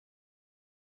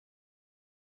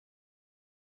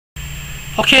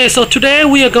Okay, so today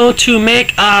we are going to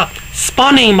make a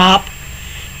spawning mop.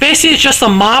 Basically it's just a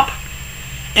mop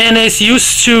and it's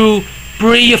used to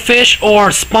breed your fish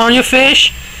or spawn your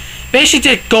fish.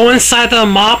 Basically just go inside the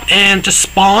mop and just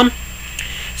spawn.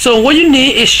 So what you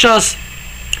need is just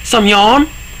some yarn,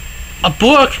 a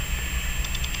book,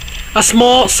 a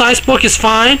small size book is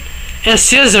fine, and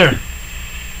scissors.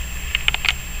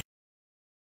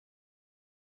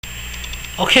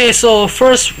 Okay, so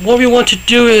first what we want to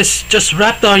do is just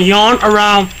wrap the yarn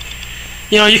around.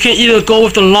 You know, you can either go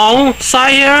with the long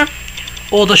side here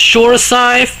or the shorter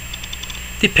side,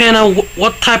 depending on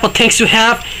what type of tanks you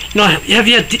have. You know,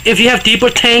 if you have deeper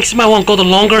tanks, you might want to go the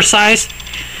longer size.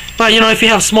 But you know, if you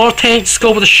have small tanks, just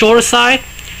go with the shorter side.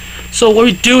 So what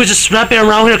we do is just wrap it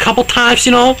around here a couple times,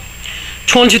 you know,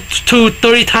 20 to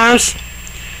 30 times.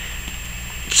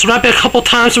 Just wrap it a couple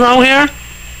times around here.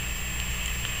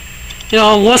 You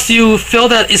know, once you feel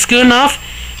that it's good enough,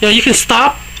 you know, you can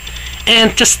stop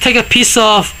and just take a piece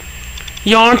of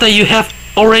yarn that you have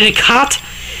already cut,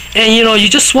 and you know, you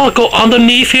just want to go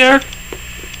underneath here,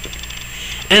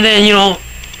 and then you know,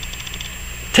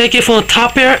 take it from the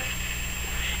top here,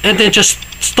 and then just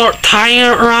start tying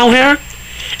it around here,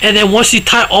 and then once you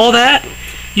tie all that,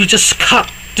 you just cut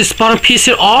this bottom piece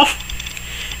here off,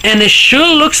 and it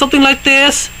should look something like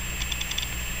this.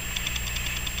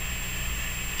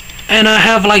 And I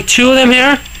have like two of them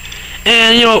here.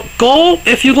 And you know,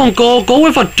 if you're gonna go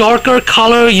with a darker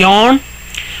color yarn.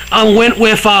 I went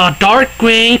with dark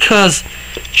green because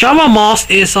Java moss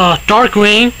is dark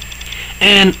green,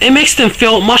 and it makes them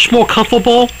feel much more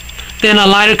comfortable than a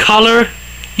lighter color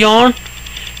yarn.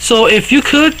 So if you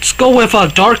could just go with a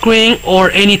dark green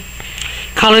or any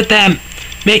color that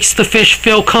makes the fish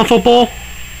feel comfortable.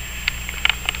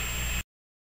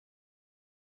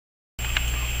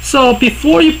 So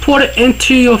before you put it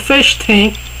into your fish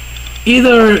tank,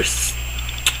 either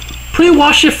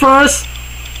pre-wash it first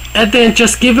and then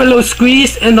just give it a little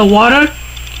squeeze in the water,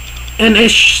 and it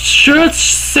should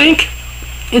sink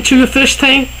into your fish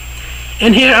tank.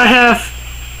 And here I have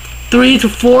 3 to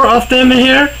 4 of them in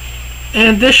here,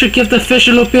 and this should give the fish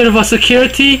a little bit of a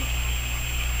security,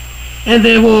 and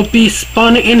they will be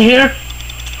spawning in here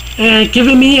and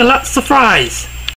giving me a lot of fries.